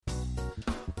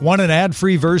Want an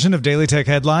ad-free version of Daily Tech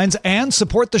Headlines and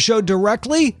support the show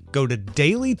directly? Go to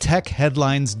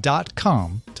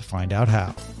dailytechheadlines.com to find out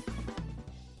how.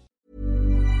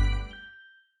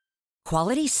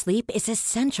 Quality sleep is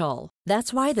essential.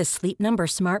 That's why the Sleep Number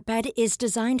Smart Bed is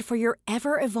designed for your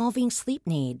ever-evolving sleep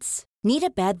needs. Need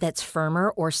a bed that's firmer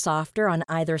or softer on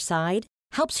either side?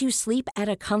 Helps you sleep at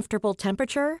a comfortable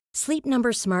temperature? Sleep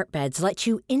Number Smart Beds let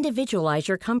you individualize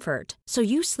your comfort, so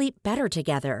you sleep better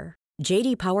together.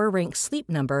 J.D. Power ranks Sleep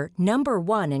Number number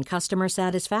 1 in customer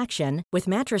satisfaction with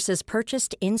mattresses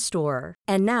purchased in-store.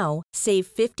 And now, save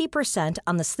 50%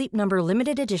 on the Sleep Number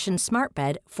Limited Edition Smart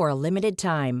Bed for a limited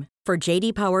time. For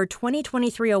J.D. Power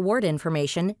 2023 award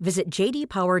information, visit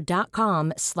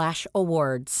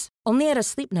jdpower.com/awards. Only at a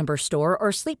Sleep Number store or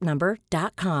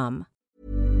sleepnumber.com.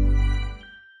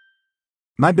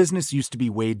 My business used to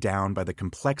be weighed down by the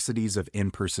complexities of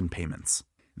in-person payments.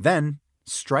 Then,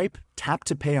 Stripe Tap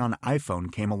to Pay on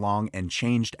iPhone came along and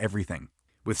changed everything.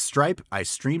 With Stripe, I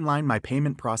streamlined my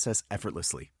payment process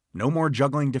effortlessly. No more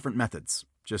juggling different methods.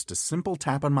 Just a simple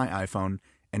tap on my iPhone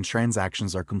and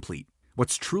transactions are complete.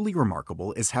 What's truly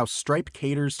remarkable is how Stripe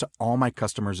caters to all my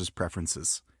customers'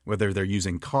 preferences. Whether they're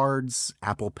using cards,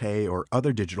 Apple Pay, or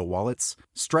other digital wallets,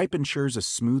 Stripe ensures a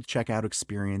smooth checkout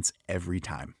experience every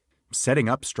time. Setting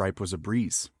up Stripe was a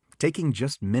breeze, taking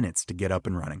just minutes to get up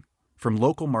and running. From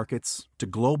local markets to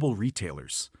global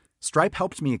retailers, Stripe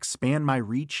helped me expand my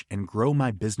reach and grow my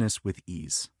business with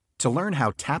ease. To learn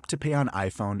how Tap to Pay on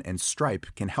iPhone and Stripe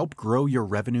can help grow your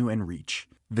revenue and reach,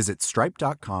 visit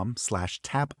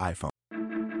stripe.com/tapiphone.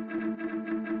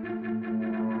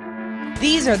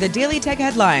 These are the Daily Tech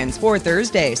Headlines for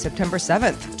Thursday, September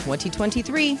 7th,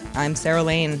 2023. I'm Sarah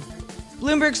Lane.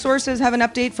 Bloomberg sources have an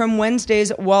update from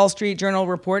Wednesday's Wall Street Journal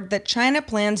report that China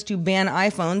plans to ban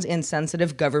iPhones in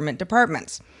sensitive government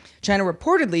departments. China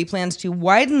reportedly plans to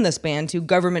widen this ban to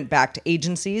government-backed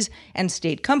agencies and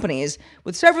state companies,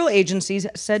 with several agencies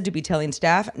said to be telling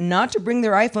staff not to bring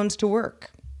their iPhones to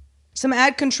work. Some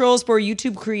ad controls for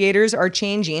YouTube creators are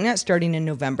changing starting in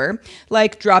November,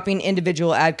 like dropping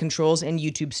individual ad controls in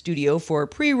YouTube Studio for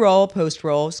pre-roll,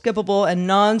 post-roll, skippable, and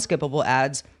non-skippable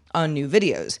ads on new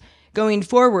videos. Going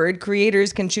forward,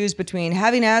 creators can choose between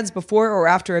having ads before or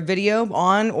after a video,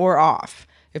 on or off.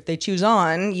 If they choose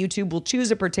on, YouTube will choose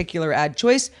a particular ad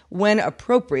choice when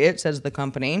appropriate, says the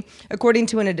company, according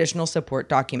to an additional support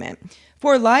document.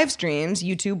 For live streams,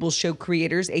 YouTube will show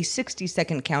creators a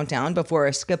 60-second countdown before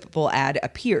a skippable ad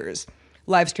appears.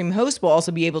 Livestream hosts will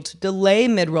also be able to delay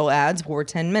mid-roll ads for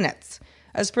 10 minutes.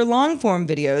 As for long-form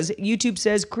videos, YouTube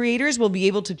says creators will be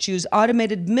able to choose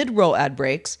automated mid-roll ad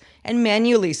breaks and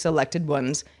manually selected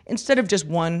ones instead of just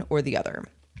one or the other.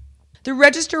 The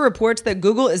Register reports that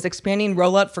Google is expanding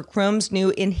rollout for Chrome's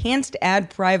new Enhanced Ad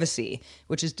Privacy,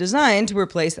 which is designed to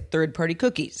replace third-party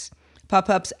cookies.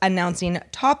 Pop-ups announcing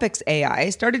Topics AI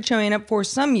started showing up for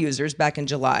some users back in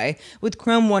July with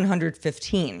Chrome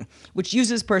 115, which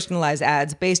uses personalized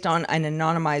ads based on an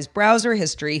anonymized browser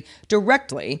history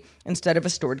directly instead of a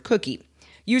stored cookie.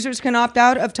 Users can opt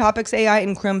out of Topics AI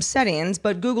in Chrome settings,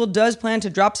 but Google does plan to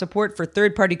drop support for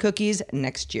third-party cookies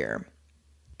next year.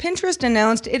 Pinterest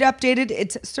announced it updated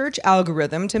its search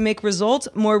algorithm to make results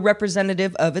more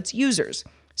representative of its users.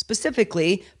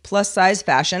 Specifically, plus-size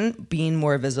fashion being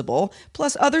more visible,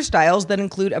 plus other styles that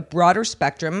include a broader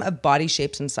spectrum of body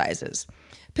shapes and sizes.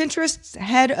 Pinterest's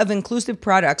head of inclusive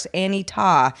products, Annie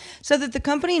Ta, said that the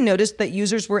company noticed that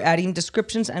users were adding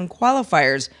descriptions and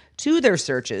qualifiers to their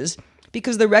searches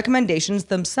because the recommendations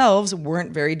themselves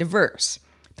weren't very diverse.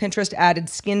 Pinterest added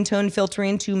skin tone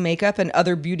filtering to makeup and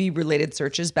other beauty-related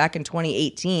searches back in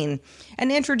 2018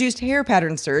 and introduced hair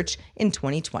pattern search in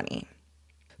 2020.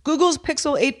 Google's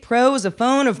Pixel 8 Pro is a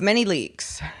phone of many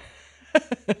leaks.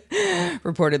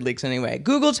 Reported leaks anyway.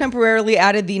 Google temporarily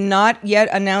added the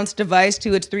not-yet-announced device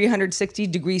to its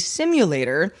 360-degree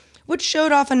simulator, which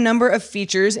showed off a number of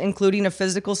features, including a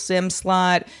physical SIM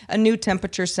slot, a new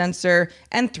temperature sensor,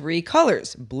 and 3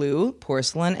 colors, blue,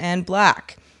 porcelain, and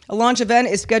black. A launch event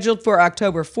is scheduled for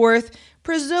October 4th,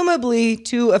 presumably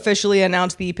to officially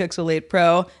announce the Pixel 8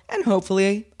 Pro, and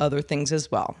hopefully other things as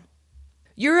well.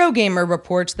 Eurogamer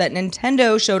reports that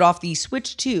Nintendo showed off the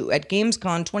Switch 2 at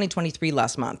gamescon 2023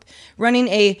 last month, running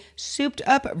a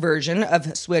souped-up version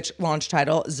of Switch launch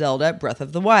title Zelda Breath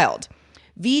of the Wild.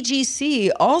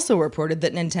 VGC also reported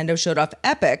that Nintendo showed off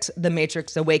Epic's The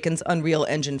Matrix Awakens Unreal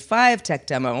Engine 5 tech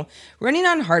demo, running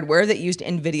on hardware that used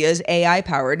NVIDIA's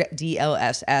AI-powered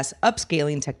DLSS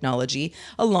upscaling technology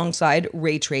alongside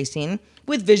ray tracing,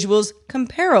 with visuals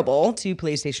comparable to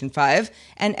PlayStation 5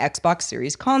 and Xbox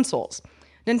Series consoles.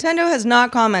 Nintendo has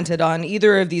not commented on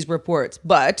either of these reports,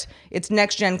 but its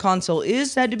next-gen console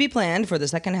is said to be planned for the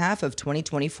second half of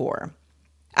 2024.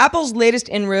 Apple's latest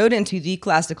inroad into the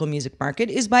classical music market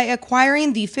is by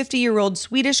acquiring the 50-year-old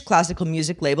Swedish classical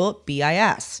music label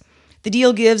BIS. The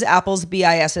deal gives Apple's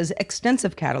BIS's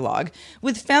extensive catalog,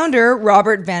 with founder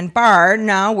Robert Van Baar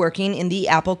now working in the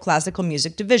Apple classical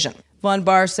music division. Van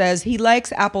Baar says he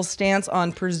likes Apple's stance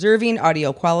on preserving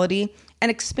audio quality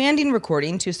and expanding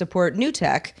recording to support new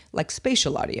tech like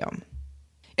spatial audio.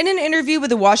 In an interview with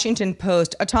the Washington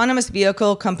Post, autonomous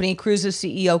vehicle company Cruise's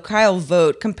CEO Kyle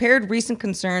Vogt compared recent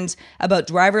concerns about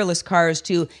driverless cars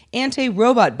to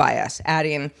anti-robot bias,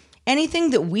 adding,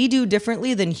 "Anything that we do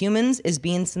differently than humans is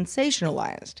being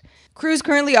sensationalized." Cruise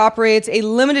currently operates a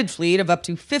limited fleet of up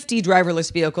to 50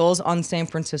 driverless vehicles on San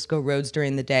Francisco roads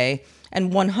during the day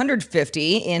and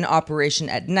 150 in operation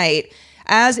at night,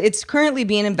 as it's currently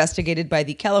being investigated by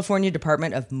the California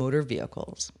Department of Motor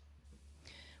Vehicles.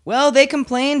 Well, they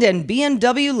complained and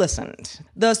BMW listened.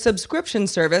 The subscription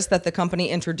service that the company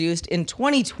introduced in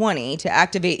 2020 to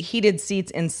activate heated seats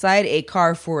inside a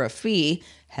car for a fee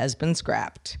has been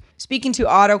scrapped. Speaking to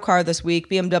Autocar this week,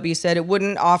 BMW said it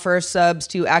wouldn't offer subs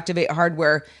to activate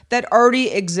hardware that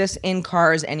already exists in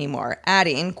cars anymore,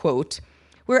 adding, quote,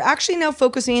 "We're actually now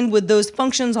focusing with those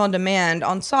functions on demand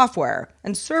on software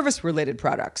and service-related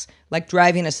products like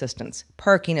driving assistance,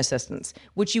 parking assistance,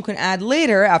 which you can add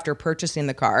later after purchasing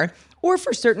the car, or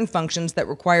for certain functions that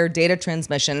require data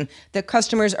transmission that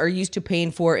customers are used to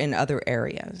paying for in other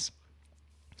areas."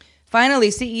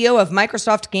 Finally, CEO of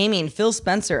Microsoft Gaming, Phil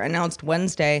Spencer, announced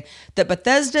Wednesday that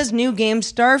Bethesda's new game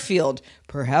Starfield,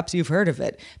 perhaps you've heard of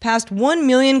it, passed 1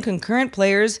 million concurrent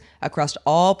players across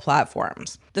all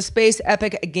platforms. The space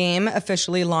epic game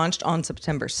officially launched on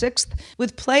September 6th,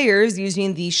 with players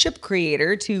using the ship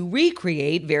creator to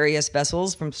recreate various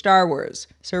vessels from Star Wars,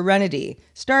 Serenity,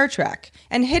 Star Trek,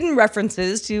 and hidden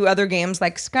references to other games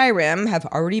like Skyrim have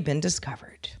already been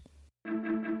discovered.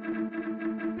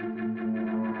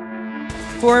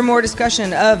 For more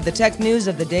discussion of the tech news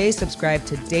of the day, subscribe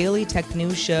to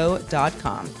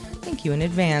dailytechnewsshow.com. Thank you in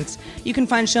advance. You can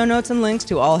find show notes and links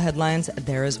to all headlines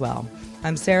there as well.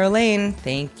 I'm Sarah Lane.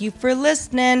 Thank you for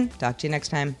listening. Talk to you next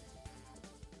time.